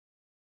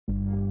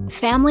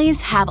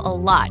Families have a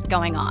lot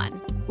going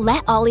on.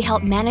 Let Ollie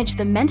help manage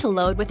the mental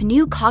load with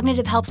new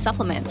cognitive help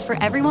supplements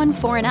for everyone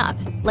 4 and up,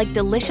 like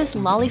delicious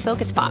Lolly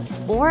Focus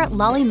Pops or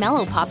Lolly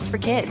Mellow Pops for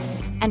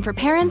kids. And for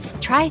parents,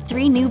 try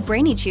 3 new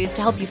Brainy Chews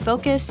to help you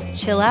focus,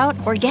 chill out,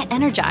 or get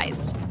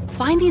energized.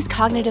 Find these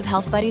cognitive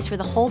health buddies for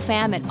the whole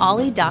fam at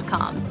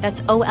ollie.com.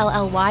 That's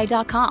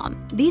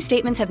OLLY.com. These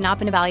statements have not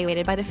been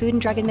evaluated by the Food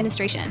and Drug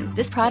Administration.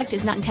 This product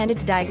is not intended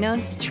to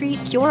diagnose,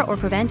 treat, cure, or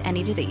prevent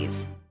any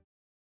disease.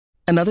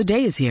 Another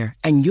day is here,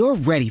 and you're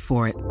ready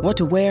for it. What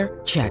to wear?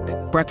 Check.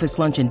 Breakfast,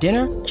 lunch, and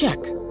dinner?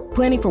 Check.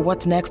 Planning for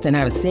what's next and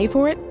how to save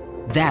for it?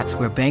 That's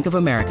where Bank of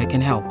America can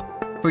help.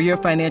 For your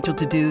financial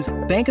to-dos,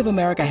 Bank of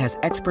America has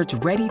experts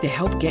ready to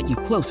help get you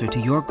closer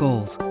to your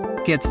goals.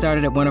 Get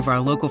started at one of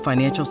our local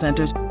financial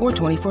centers or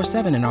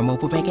 24/7 in our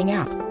mobile banking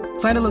app.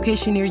 Find a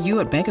location near you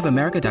at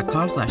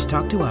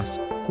bankofamerica.com/talktous.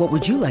 What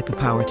would you like the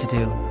power to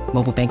do?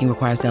 Mobile banking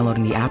requires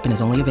downloading the app and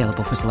is only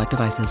available for select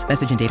devices.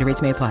 Message and data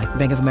rates may apply.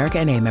 Bank of America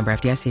N.A., member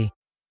FDIC.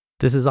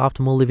 This is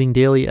Optimal Living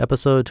Daily,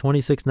 episode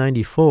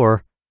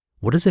 2694.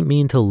 What does it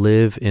mean to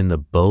live in the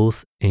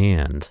both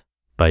and?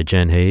 By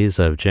Jen Hayes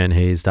of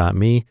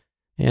jenhayes.me.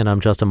 And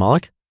I'm Justin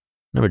Malik.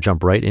 I'm going to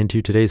jump right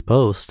into today's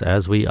post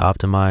as we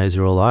optimize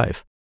your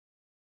life.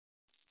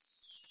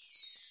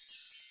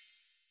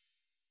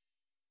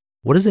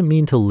 What does it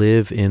mean to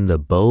live in the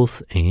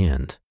both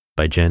and?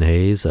 By Jen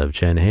Hayes of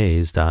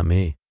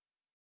jenhayes.me.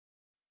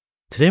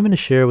 Today I'm going to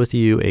share with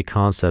you a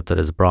concept that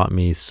has brought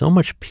me so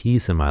much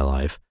peace in my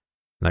life.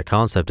 That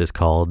concept is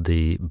called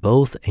the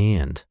both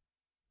and.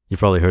 You've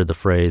probably heard the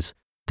phrase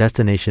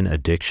destination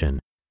addiction.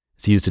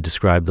 It's used to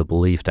describe the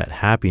belief that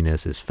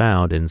happiness is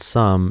found in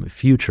some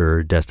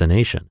future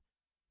destination.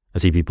 I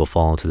see people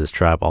fall into this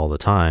trap all the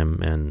time,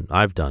 and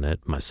I've done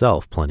it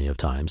myself plenty of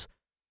times.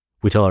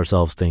 We tell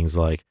ourselves things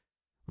like,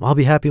 I'll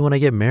be happy when I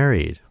get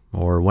married,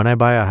 or when I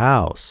buy a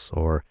house,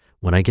 or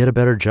when I get a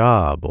better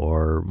job,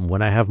 or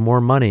when I have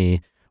more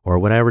money, or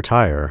when I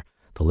retire.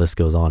 The list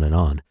goes on and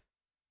on.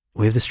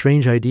 We have the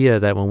strange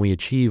idea that when we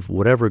achieve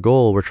whatever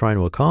goal we're trying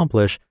to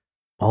accomplish,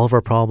 all of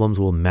our problems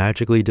will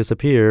magically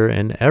disappear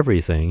and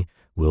everything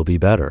will be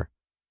better.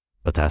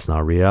 But that's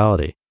not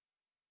reality.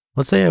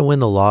 Let's say I win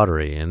the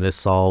lottery and this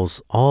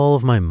solves all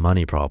of my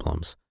money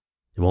problems.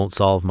 It won't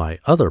solve my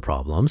other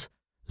problems.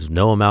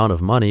 No amount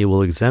of money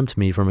will exempt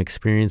me from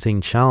experiencing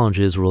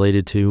challenges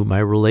related to my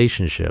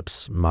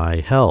relationships,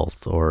 my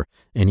health, or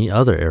any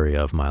other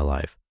area of my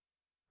life.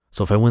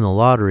 So if I win the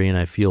lottery and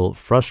I feel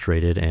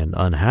frustrated and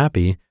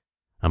unhappy,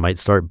 I might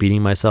start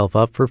beating myself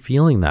up for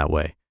feeling that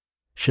way.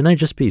 Shouldn't I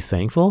just be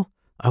thankful?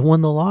 I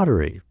won the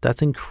lottery.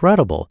 That's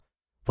incredible.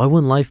 Why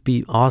wouldn't life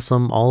be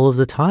awesome all of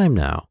the time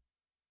now?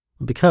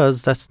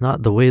 Because that's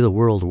not the way the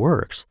world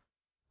works.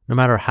 No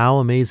matter how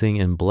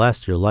amazing and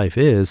blessed your life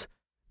is,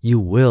 you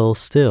will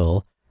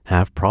still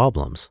have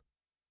problems.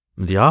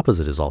 The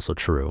opposite is also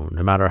true.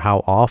 No matter how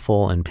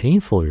awful and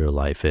painful your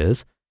life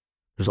is,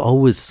 there's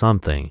always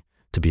something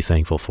to be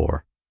thankful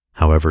for,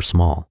 however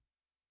small.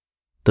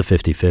 The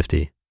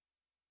 50-50.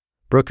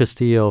 Brooke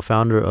Castillo,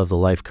 founder of the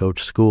Life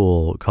Coach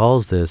School,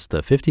 calls this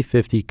the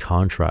 50-50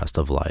 contrast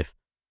of life.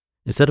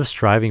 Instead of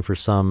striving for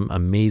some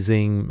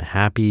amazing,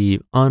 happy,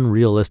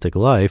 unrealistic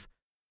life,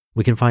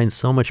 we can find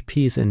so much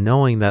peace in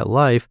knowing that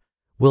life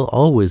will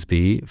always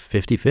be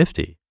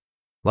 50-50.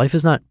 Life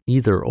is not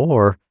either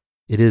or,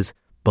 it is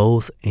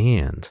both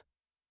and.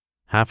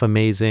 Half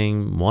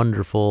amazing,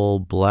 wonderful,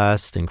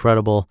 blessed,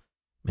 incredible,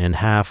 and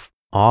half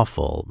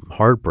awful,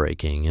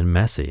 heartbreaking, and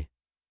messy.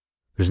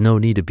 There's no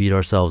need to beat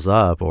ourselves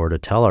up or to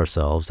tell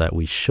ourselves that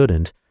we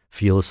shouldn't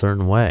feel a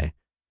certain way.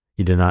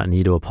 You do not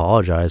need to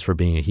apologize for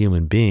being a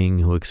human being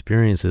who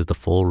experiences the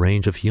full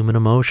range of human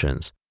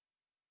emotions.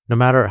 No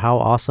matter how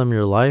awesome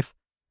your life,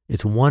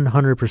 it's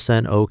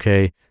 100%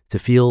 okay to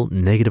feel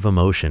negative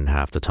emotion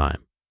half the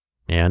time.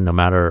 And no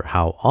matter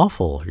how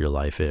awful your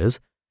life is,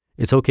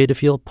 it's okay to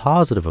feel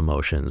positive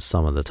emotions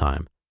some of the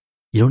time.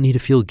 You don't need to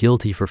feel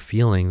guilty for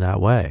feeling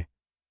that way.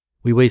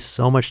 We waste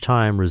so much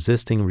time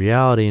resisting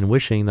reality and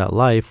wishing that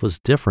life was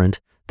different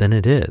than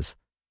it is.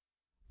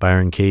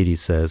 Byron Katie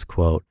says,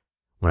 quote,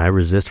 "When I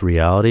resist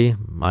reality,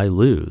 I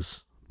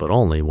lose, but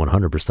only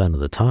 100% of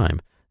the time,"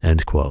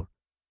 end quote.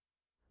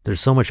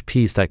 There's so much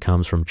peace that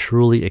comes from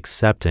truly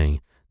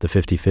accepting the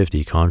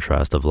 50-50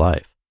 contrast of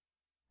life.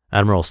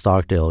 Admiral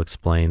Stockdale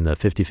explained the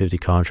 50-50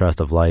 contrast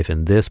of life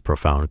in this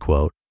profound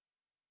quote,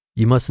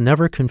 "You must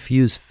never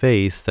confuse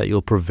faith that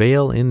you'll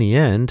prevail in the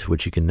end,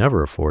 which you can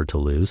never afford to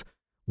lose,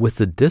 with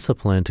the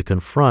discipline to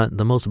confront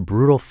the most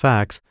brutal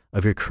facts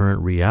of your current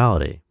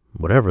reality,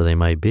 whatever they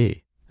might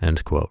be,"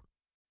 end quote.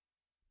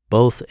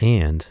 Both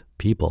and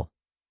people.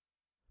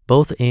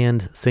 Both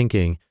and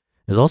thinking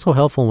is also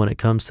helpful when it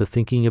comes to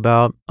thinking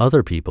about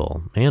other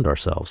people and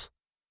ourselves.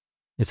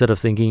 Instead of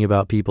thinking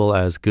about people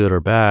as good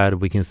or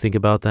bad, we can think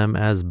about them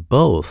as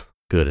both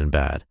good and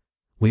bad.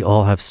 We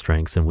all have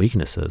strengths and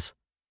weaknesses.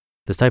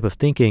 This type of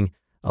thinking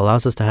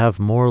allows us to have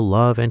more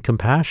love and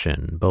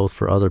compassion, both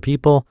for other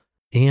people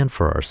and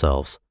for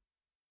ourselves.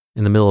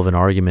 In the middle of an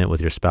argument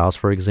with your spouse,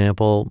 for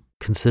example,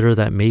 consider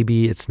that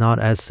maybe it's not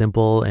as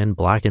simple and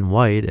black and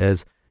white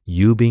as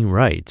you being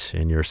right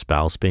and your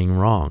spouse being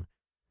wrong.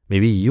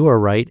 Maybe you are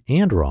right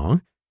and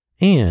wrong,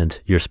 and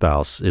your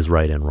spouse is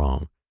right and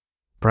wrong.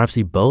 Perhaps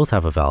you both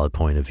have a valid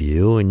point of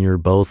view and you're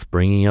both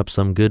bringing up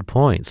some good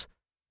points.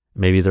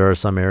 Maybe there are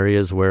some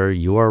areas where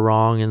you are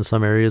wrong and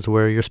some areas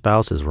where your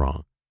spouse is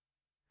wrong.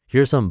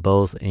 Here are some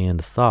both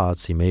and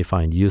thoughts you may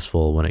find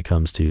useful when it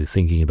comes to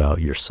thinking about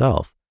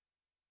yourself.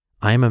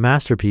 I am a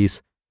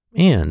masterpiece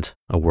and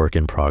a work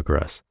in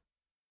progress.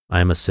 I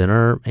am a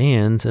sinner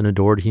and an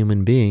adored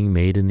human being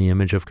made in the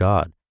image of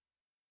God.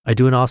 I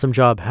do an awesome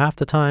job half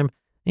the time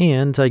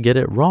and I get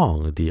it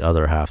wrong the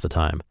other half the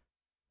time.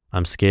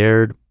 I'm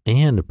scared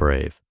and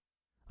brave.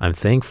 I'm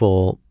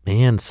thankful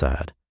and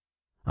sad.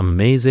 I'm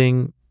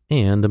amazing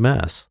and a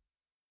mess.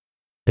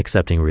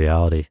 Accepting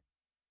reality.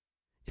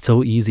 It's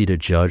so easy to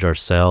judge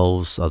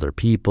ourselves, other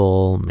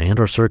people, and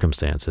our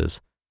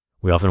circumstances.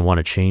 We often want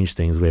to change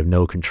things we have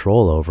no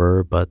control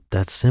over, but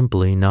that's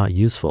simply not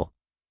useful.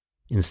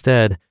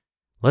 Instead,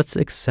 let's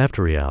accept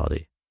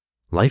reality.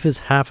 Life is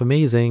half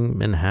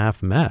amazing and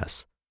half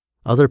mess.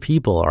 Other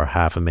people are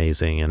half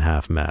amazing and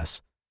half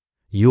mess.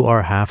 You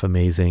are half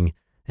amazing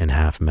and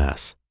half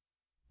mess.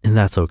 And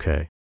that's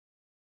okay.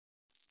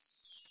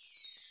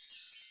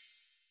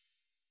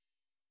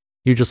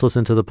 You just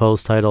listened to the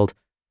post titled,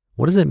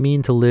 "What Does It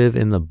Mean to Live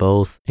in the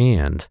Both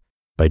and?"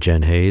 by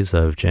Jen Hayes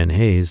of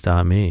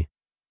jenhayes.me.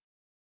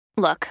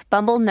 Look,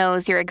 Bumble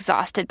knows you're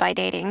exhausted by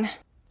dating.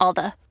 All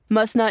the,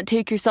 must not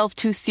take yourself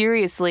too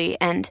seriously,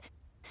 and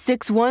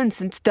 6'1"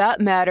 since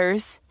that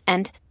matters,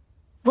 and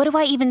what do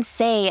I even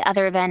say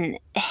other than,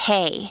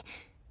 hey?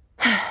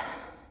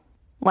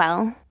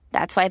 Well,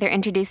 that's why they're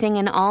introducing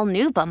an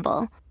all-new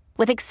Bumble,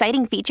 with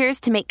exciting features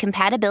to make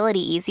compatibility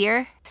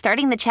easier,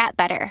 starting the chat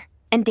better,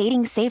 and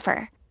dating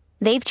safer.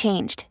 They've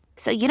changed,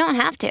 so you don't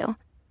have to.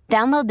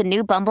 Download the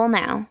new Bumble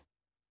now.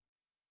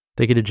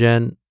 Thank you to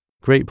Jen.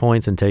 Great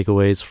points and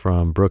takeaways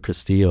from Brooke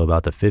Castillo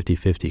about the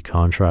 50-50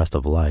 contrast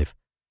of life.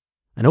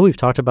 I know we've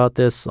talked about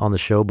this on the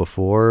show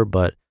before,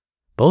 but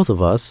both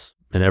of us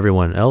and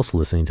everyone else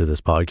listening to this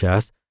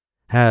podcast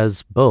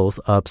has both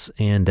ups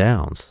and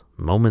downs,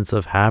 moments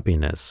of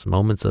happiness,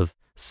 moments of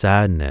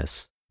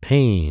sadness,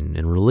 pain,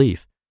 and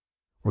relief.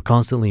 We're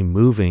constantly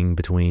moving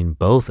between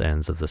both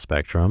ends of the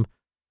spectrum,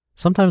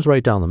 sometimes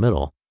right down the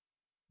middle.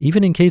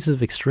 Even in cases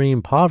of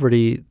extreme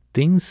poverty,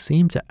 things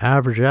seem to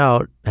average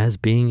out as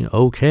being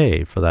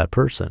okay for that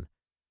person.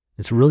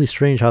 It's really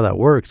strange how that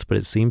works, but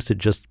it seems to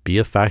just be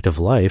a fact of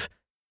life,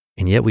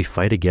 and yet we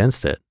fight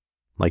against it.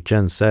 Like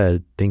Jen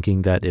said,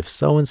 thinking that if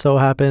so-and-so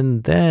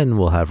happened, then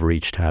we'll have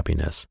reached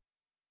happiness.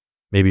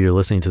 Maybe you're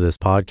listening to this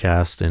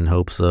podcast in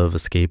hopes of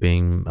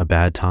escaping a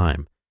bad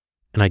time.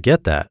 And I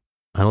get that.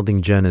 I don't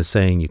think Jen is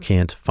saying you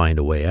can't find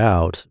a way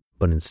out,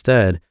 but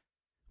instead,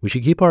 we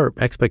should keep our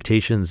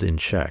expectations in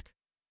check.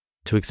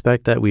 To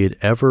expect that we'd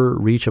ever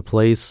reach a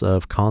place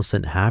of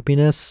constant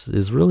happiness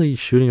is really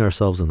shooting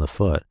ourselves in the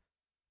foot.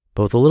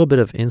 But with a little bit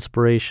of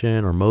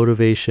inspiration or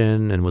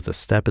motivation and with a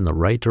step in the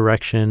right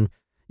direction,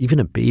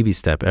 even a baby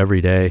step every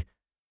day,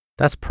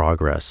 that's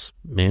progress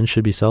and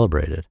should be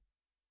celebrated.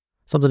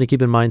 Something to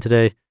keep in mind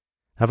today.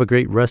 Have a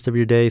great rest of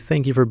your day.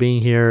 Thank you for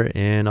being here,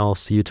 and I'll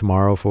see you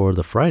tomorrow for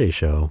the Friday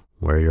show,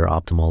 where your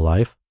optimal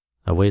life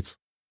awaits.